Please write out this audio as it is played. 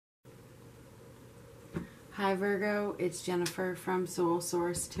Hi Virgo, it's Jennifer from Soul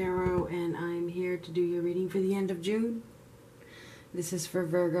Source Tarot, and I'm here to do your reading for the end of June. This is for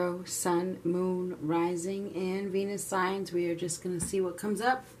Virgo, Sun, Moon, Rising, and Venus signs. We are just going to see what comes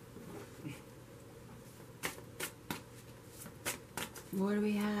up. What do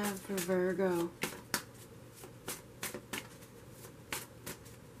we have for Virgo?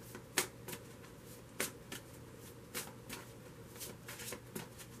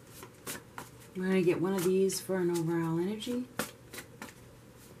 We're going to get one of these for an overall energy.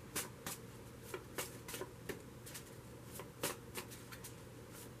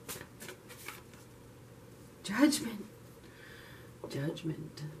 Judgment.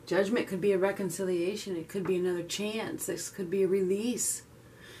 Judgment. Judgment could be a reconciliation. It could be another chance. This could be a release.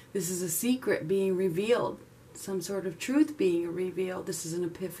 This is a secret being revealed. Some sort of truth being revealed. This is an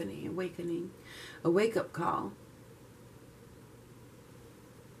epiphany, awakening, a wake-up call.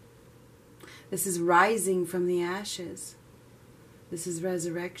 This is rising from the ashes. This is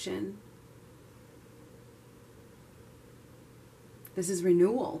resurrection. This is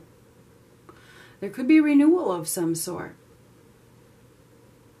renewal. There could be renewal of some sort.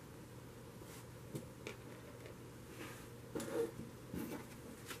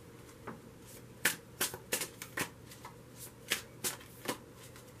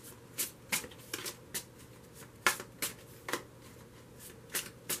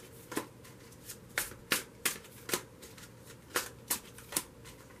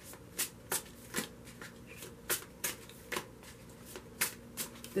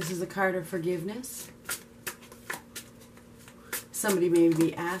 This is a card of forgiveness. Somebody may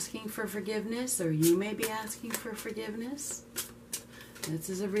be asking for forgiveness, or you may be asking for forgiveness. This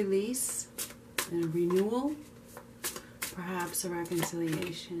is a release and a renewal, perhaps a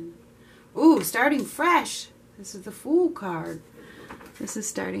reconciliation. Ooh, starting fresh. This is the Fool card. This is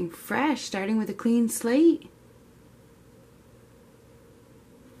starting fresh, starting with a clean slate.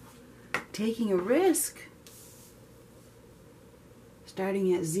 Taking a risk.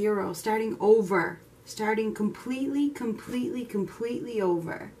 Starting at zero, starting over, starting completely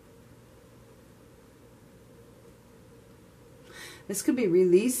over. This could be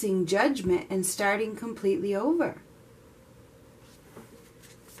releasing judgment and starting completely over.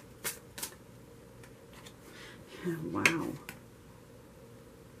 Wow.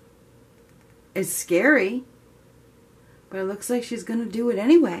 It's scary, but it looks like she's going to do it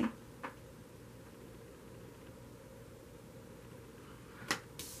anyway.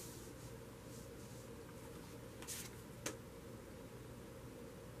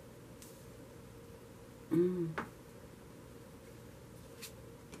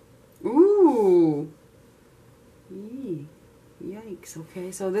 Ooh. Yikes.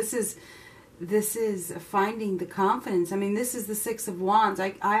 Okay, so this is finding the confidence. I mean, this is the Six of Wands.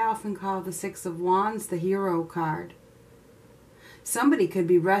 I often call the Six of Wands the hero card. Somebody could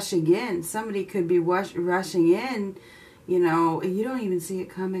be rushing in. Somebody could be rushing in, you know, you don't even see it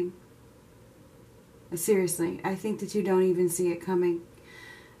coming. Seriously, I think that you don't even see it coming.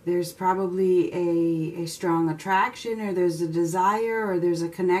 There's probably a strong attraction, or there's a desire, or there's a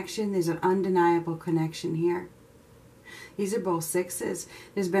connection. There's an undeniable connection here. These are both sixes.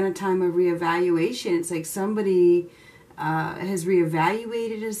 There's been a time of reevaluation. It's like somebody has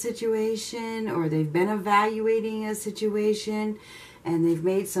reevaluated a situation, or they've been evaluating a situation, and they've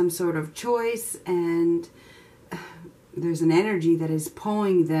made some sort of choice, and there's an energy that is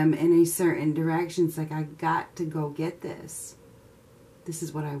pulling them in a certain direction. It's like, I got to go get this. This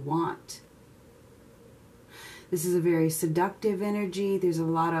is what I want. This is a very seductive energy. There's a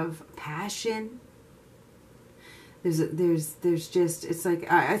lot of passion. There's just, it's like,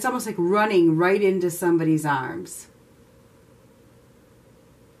 it's almost like running right into somebody's arms.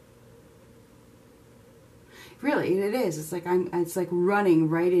 Really, it is. It's like it's like running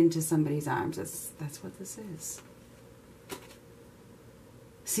right into somebody's arms. That's what this is.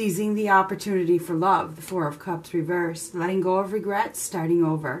 Seizing the opportunity for love, the Four of Cups reversed. Letting go of regrets, starting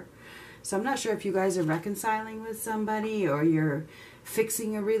over. So I'm not sure if you guys are reconciling with somebody, or you're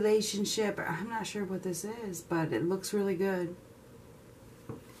fixing a relationship. I'm not sure what this is, but it looks really good.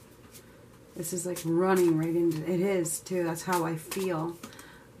 This is like running right into, it is too. That's how I feel.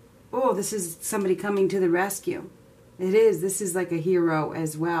 Oh, this is somebody coming to the rescue. It is. This is like a hero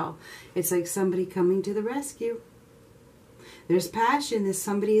as well. It's like somebody coming to the rescue. There's passion. There's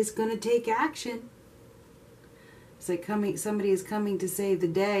somebody is going to take action. It's like somebody is coming to save the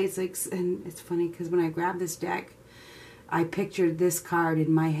day. It's like, and it's funny because when I grabbed this deck, I pictured this card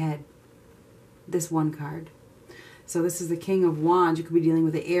in my head. This one card. So this is the King of Wands. You could be dealing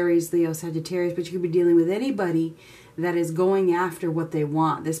with the Aries, Leo, Sagittarius, but you could be dealing with anybody that is going after what they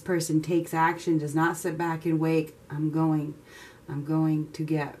want. This person takes action, does not sit back and wait. I'm going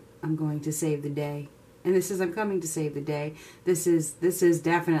to save the day. And this is, I'm coming to save the day. This is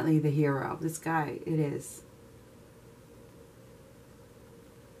definitely the hero. This guy, it is.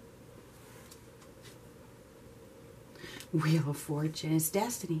 Wheel of Fortune. It's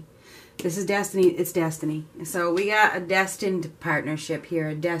destiny. This is destiny. It's destiny. So we got a destined partnership here,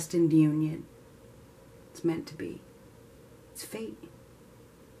 a destined union. It's meant to be. It's fate.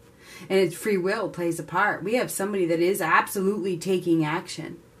 And it's free will plays a part. We have somebody that is absolutely taking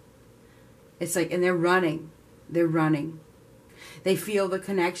action. It's like, and they're running. They're running. They feel the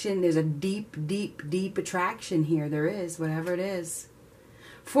connection. There's a deep, deep, deep attraction here. There is, whatever it is.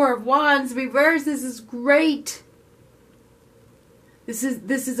 Four of Wands, reverse. This is great. This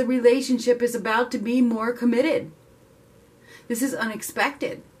is a relationship is about to be more committed. This is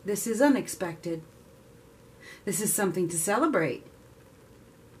unexpected. This is unexpected. This is something to celebrate.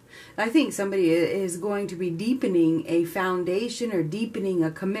 I think somebody is going to be deepening a foundation or deepening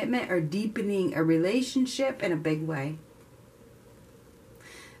a commitment or deepening a relationship in a big way.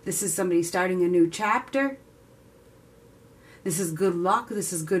 This is somebody starting a new chapter. This is good luck.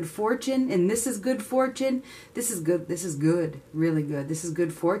 This is good fortune. And this is good fortune. This is good. This is good. Really good. This is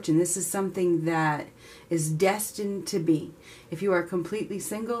good fortune. This is something that is destined to be. If you are completely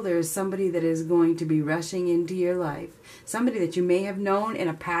single, there is somebody that is going to be rushing into your life. Somebody that you may have known in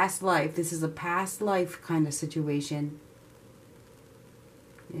a past life. This is a past life kind of situation.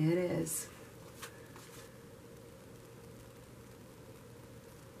 It is.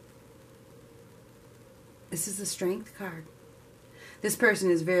 This is the Strength card. This person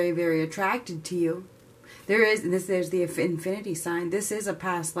is very, very attracted to you. There's the infinity sign. This is a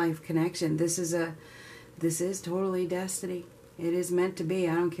past life connection. This is totally destiny. It is meant to be.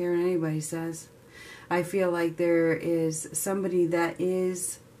 I don't care what anybody says. I feel like there is somebody that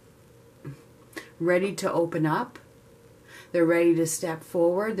is ready to open up. They're ready to step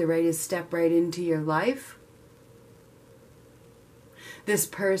forward. They're ready to step right into your life. This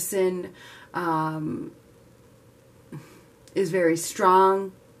person is very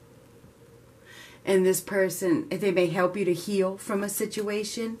strong, and this person, they may help you to heal from a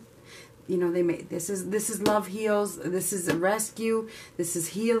situation. You know, they may, this is love heals. This is a rescue. This is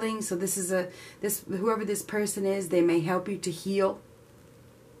healing. So whoever this person is, they may help you to heal.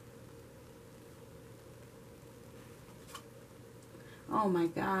 Oh my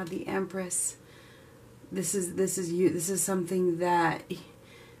God, the Empress. This is you. This is something that.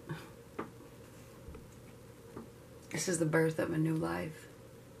 This is the birth of a new life.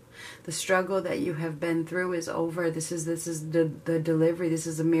 The struggle that you have been through is over. This is the delivery. This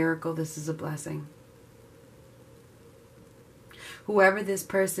is a miracle. This is a blessing. Whoever this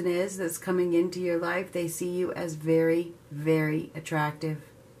person is that's coming into your life, they see you as very, very attractive.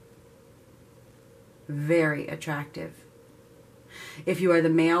 Very attractive. If you are the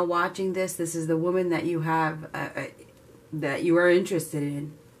male watching this, this is the woman that you have, that you are interested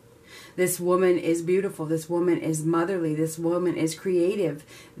in. This woman is beautiful. This woman is motherly. This woman is creative.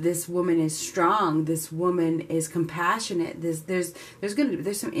 This woman is strong. This woman is compassionate. There's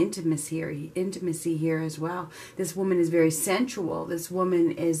some intimacy here as well. This woman is very sensual. This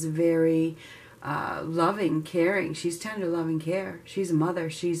woman is very loving, caring. She's tender, loving care. She's a mother.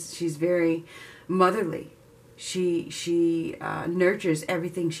 She's very motherly. She nurtures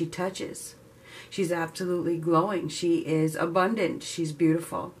everything she touches. She's absolutely glowing. She is abundant. She's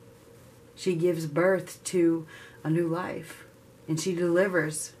beautiful. She gives birth to a new life, and she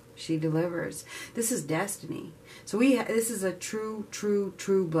delivers. She delivers. This is destiny. So this is a true, true,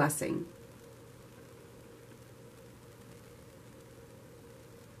 true blessing.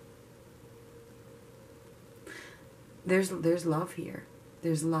 There's love here.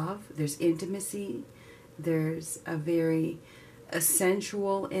 There's love. There's intimacy. There's a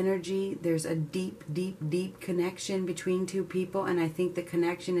sensual energy. There's a deep, deep, deep connection between two people. And I think the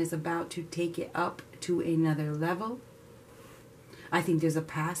connection is about to take it up to another level. I think there's a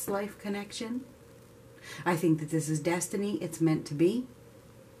past life connection. I think that this is destiny. It's meant to be.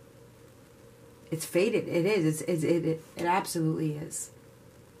 It's fated. It is. It absolutely is.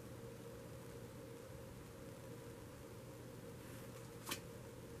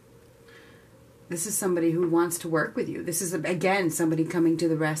 This is somebody who wants to work with you. This is, again, somebody coming to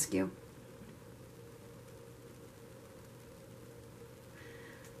the rescue.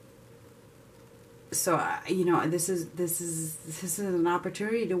 So, you know, this is an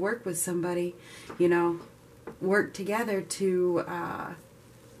opportunity to work with somebody, you know, work together to,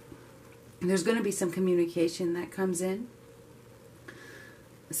 there's going to be some communication that comes in.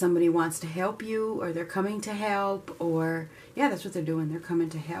 somebody wants to help you, or they're coming to help, or yeah, that's what they're doing. They're coming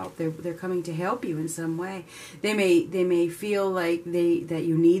to help. They're coming to help you in some way. They may feel like that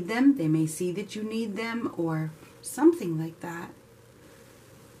you need them. They may see that you need them, or something like that.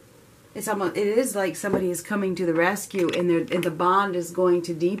 It is like somebody is coming to the rescue, and the bond is going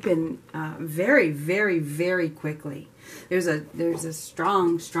to deepen very, very, very quickly. There's a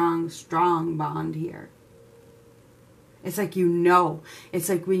strong, strong, strong bond here. It's like It's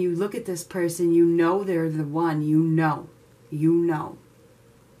like when you look at this person, you know they're the one. You know.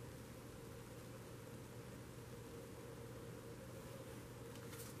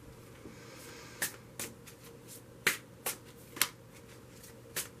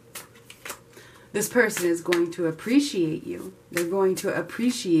 This person is going to appreciate you. They're going to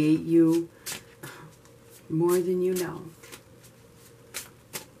appreciate you more than you know.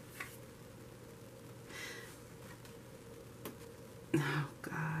 Oh,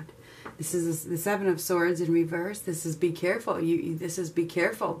 God. This is the Seven of Swords in reverse. This is be careful. This is be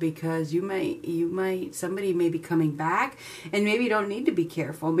careful, because somebody may be coming back, and maybe you don't need to be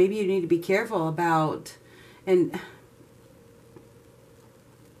careful. Maybe you need to be careful about, and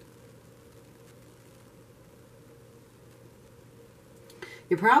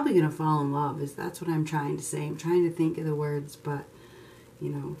you're probably going to fall in love. That's what I'm trying to say. I'm trying to think of the words, but,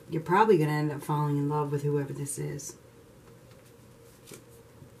 you're probably going to end up falling in love with whoever this is.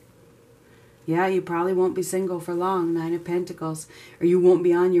 Yeah, you probably won't be single for long, Nine of Pentacles. Or you won't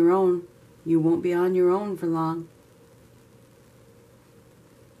be on your own. You won't be on your own for long.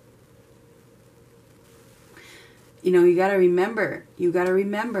 You got to remember. You got to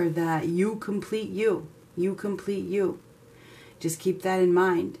remember that you complete you. You complete you. Just keep that in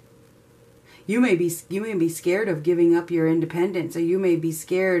mind. You may be scared of giving up your independence, or you may be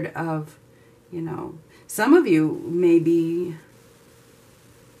scared of, some of you may be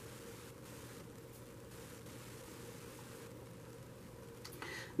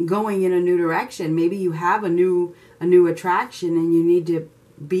going in a new direction. Maybe you have a new attraction, and you need to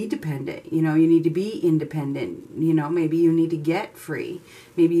be dependent. You need to be independent. Maybe you need to get free.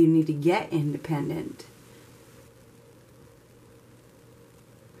 Maybe you need to get independent.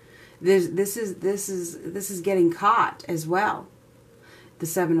 This is getting caught as well. The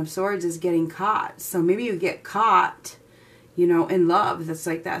Seven of Swords is getting caught. So maybe you get caught, in love. That's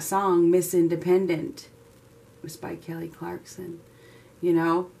like that song, Miss Independent. It was by Kelly Clarkson. Maybe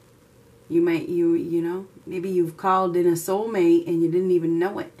you've called in a soulmate and you didn't even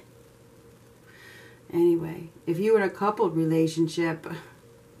know it. Anyway, if you're in a coupled relationship,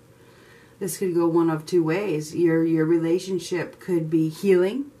 this could go one of two ways. Your relationship could be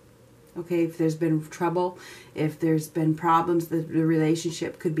healing. Okay, if there's been trouble, if there's been problems, the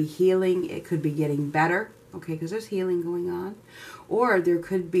relationship could be healing. It could be getting better. Okay, because there's healing going on. Or there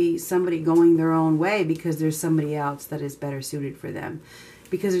could be somebody going their own way because there's somebody else that is better suited for them.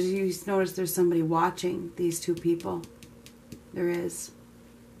 Because you notice there's somebody watching these two people. There is.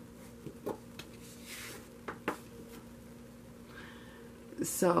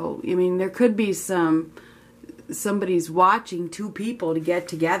 So, there could be somebody's watching two people to get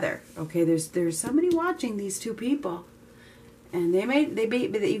together. Okay, there's somebody watching these two people. And maybe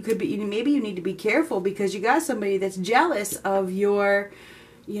you need to be careful, because you got somebody that's jealous of your,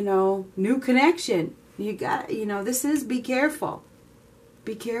 new connection. You got, this is be careful.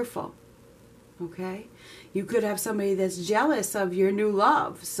 Be careful. Okay? You could have somebody that's jealous of your new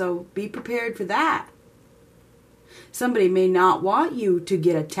love. So be prepared for that. Somebody may not want you to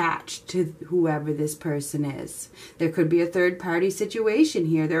get attached to whoever this person is. There could be a third party situation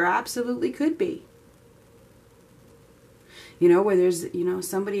here. There absolutely could be. Where there's,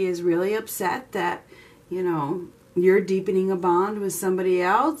 somebody is really upset that, you're deepening a bond with somebody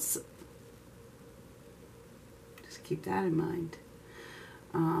else. Just keep that in mind.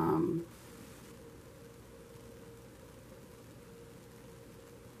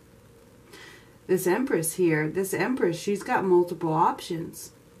 This Empress here, she's got multiple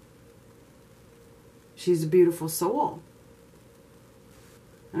options. She's a beautiful soul.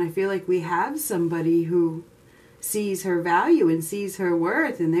 And I feel like we have somebody who sees her value and sees her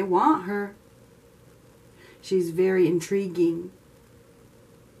worth, and they want her. She's very intriguing.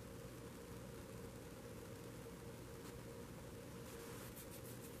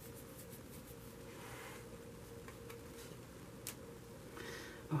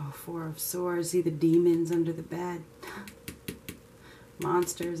 Oh, Four of Swords. See the demons under the bed.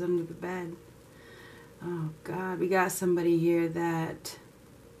 Monsters under the bed. Oh, God. We got somebody here that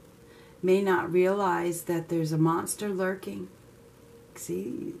may not realize that there's a monster lurking.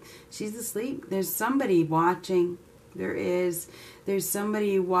 See? She's asleep. There's somebody watching. There's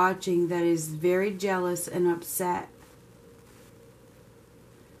somebody watching that is very jealous and upset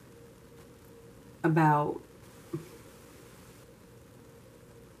about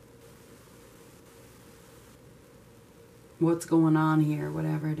what's going on here,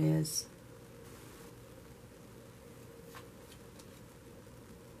 whatever it is.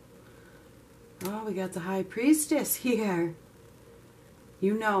 Oh, we got the High Priestess here.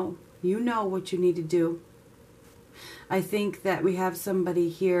 You know what you need to do. I think that we have somebody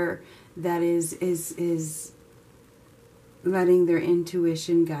here that is letting their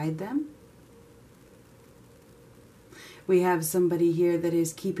intuition guide them. We have somebody here that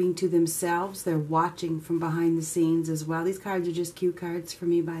is keeping to themselves. They're watching from behind the scenes as well. These cards are just cue cards for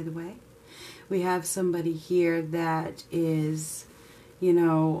me, by the way. We have somebody here that is, you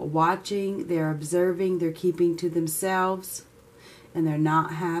know, watching. They're observing. They're keeping to themselves. And they're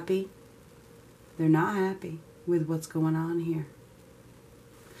not happy. They're not happy with what's going on here.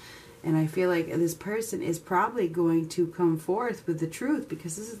 And I feel like this person is probably going to come forth with the truth,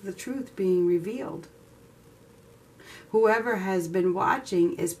 because this is the truth being revealed. Whoever has been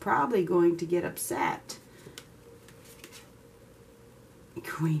watching is probably going to get upset.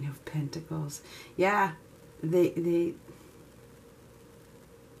 Queen of Pentacles. Yeah, this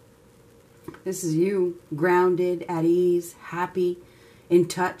is you, grounded, at ease, happy, in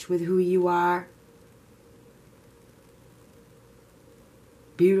touch with who you are.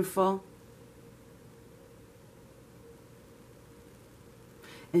 Beautiful.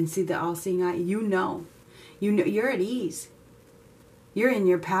 And see the all-seeing eye. You know you're at ease. You're in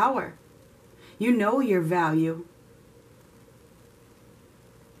your power. You know your value.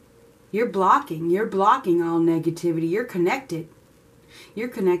 You're blocking all negativity. You're connected. You're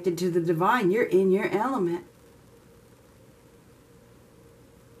connected to the divine. You're in your element.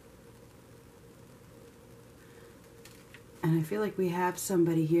 And I feel like we have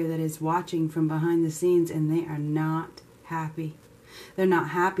somebody here that is watching from behind the scenes, and they are not happy. They're not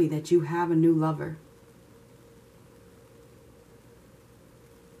happy that you have a new lover.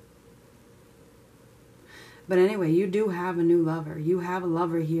 But anyway, you do have a new lover. You have a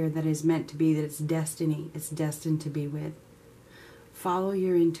lover here that is meant to be, that it's destiny. It's destined to be with. Follow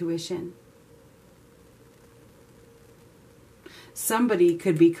your intuition. Somebody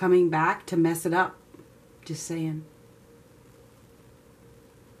could be coming back to mess it up. Just saying.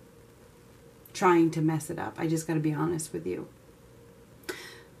 Trying to mess it up. I just got to be honest with you.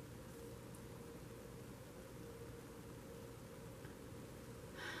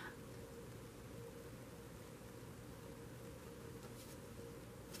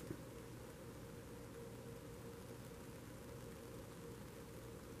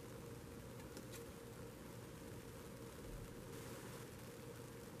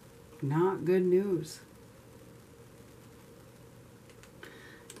 Not good news.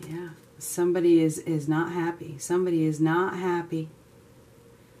 Yeah. Somebody is not happy. Somebody is not happy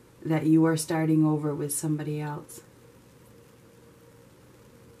that you are starting over with somebody else.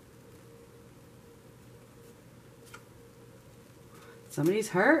 Somebody's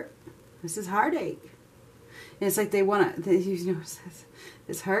hurt. This is heartache. And it's like they want to, you know,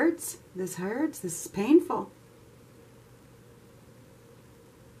 this hurts. This hurts. This is painful.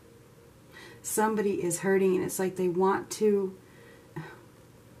 Somebody is hurting, and it's like they want to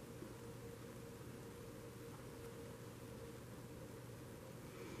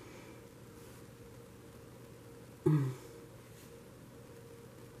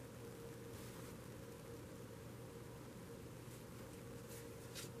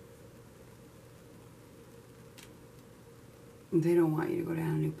they don't want you to go down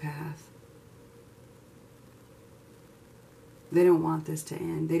a new path. They don't want this to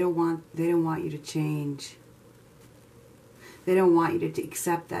end. They don't want you to change. They don't want you to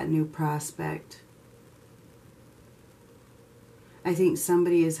accept that new prospect. I think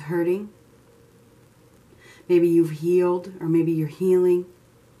somebody is hurting. Maybe you've healed, or maybe you're healing.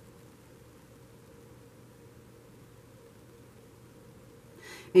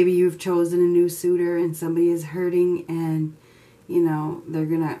 Maybe you've chosen a new suitor and somebody is hurting, and you know, they're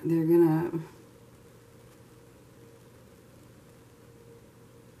gonna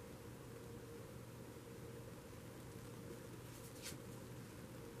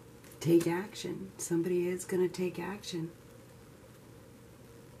take action. Somebody is gonna take action.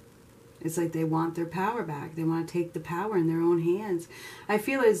 It's like they want their power back. They want to take the power in their own hands. I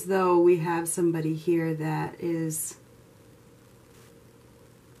feel as though we have somebody here that is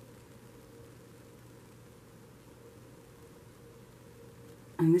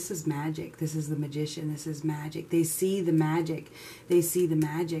and this is magic. This is the magician. This is magic. They see the magic. They see the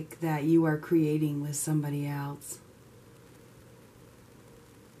magic that you are creating with somebody else.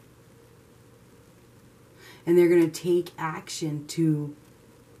 And they're going to take action to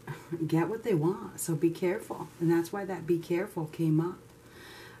get what they want. So be careful. And that's why that be careful came up.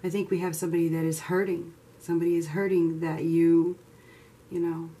 I think we have somebody that is hurting. Somebody is hurting that you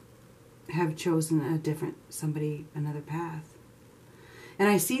know, have chosen another path. And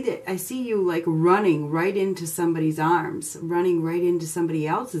I see you like running right into somebody's arms, running right into somebody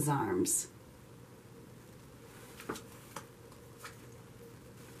else's arms.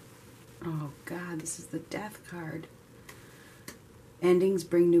 Oh God, this is the Death card. Endings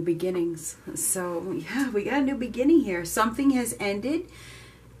bring new beginnings. So yeah, we got a new beginning here. Something has ended,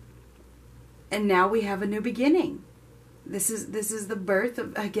 and now we have a new beginning. This is the birth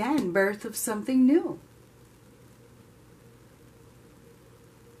of something new.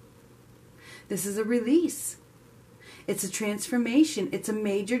 This is a release. It's a transformation. It's a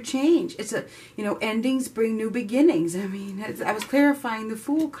major change. It's a, endings bring new beginnings. I mean, I was clarifying the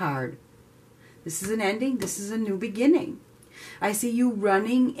Fool card. This is an ending. This is a new beginning. I see you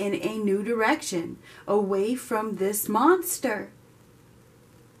running in a new direction, away from this monster.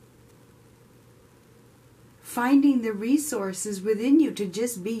 Finding the resources within you to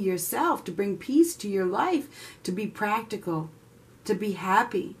just be yourself, to bring peace to your life, to be practical, to be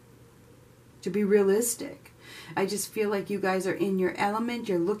happy, to be realistic. I just feel like you guys are in your element.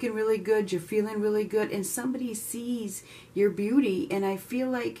 You're looking really good. You're feeling really good. And somebody sees your beauty. And I feel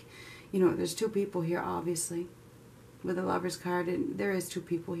like, there's two people here, obviously, with the Lover's card. And there is two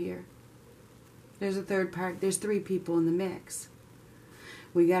people here. There's a third part. There's three people in the mix.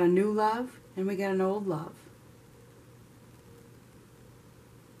 We got a new love and we got an old love.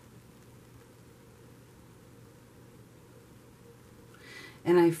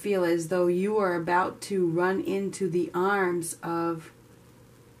 And I feel as though you are about to run into the arms of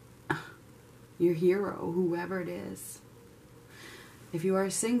your hero, whoever it is. If you are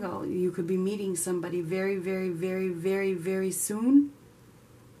single, you could be meeting somebody very, very, very, very, very soon.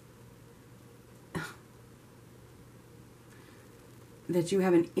 That you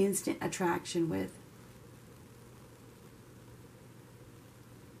have an instant attraction with.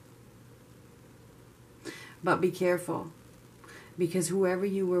 But be careful. Because whoever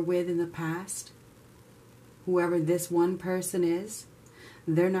you were with in the past, whoever this one person is,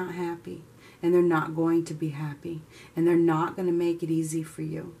 they're not happy. And they're not going to be happy. And they're not going to make it easy for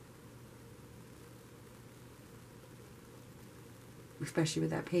you. Especially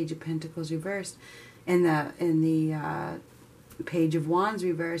with that Page of Pentacles reversed. And the Page of Wands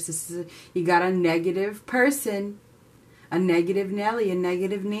reversed. This is you got a negative person. A negative Nelly, a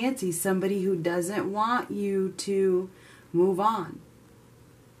negative Nancy. Somebody who doesn't want you to move on.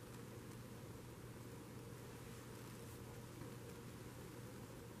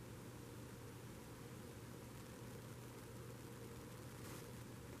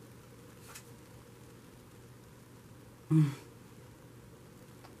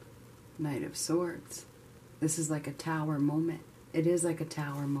 Knight of Swords. This is like a tower moment. It is like a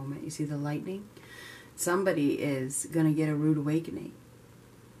tower moment. You see the lightning? Somebody is going to get a rude awakening.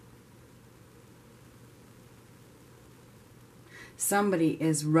 Somebody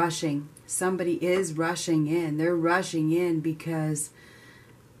is rushing. Somebody is rushing in. They're rushing in because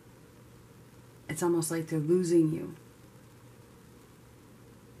it's almost like they're losing you.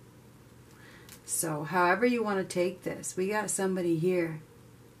 So however you want to take this, we got somebody here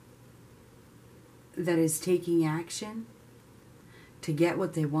that is taking action to get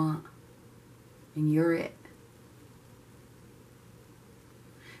what they want. And you're it.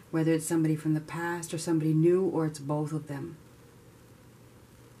 Whether it's somebody from the past or somebody new or it's both of them.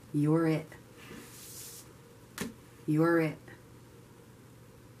 You're it. You're it.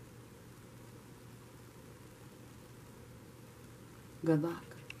 Good luck.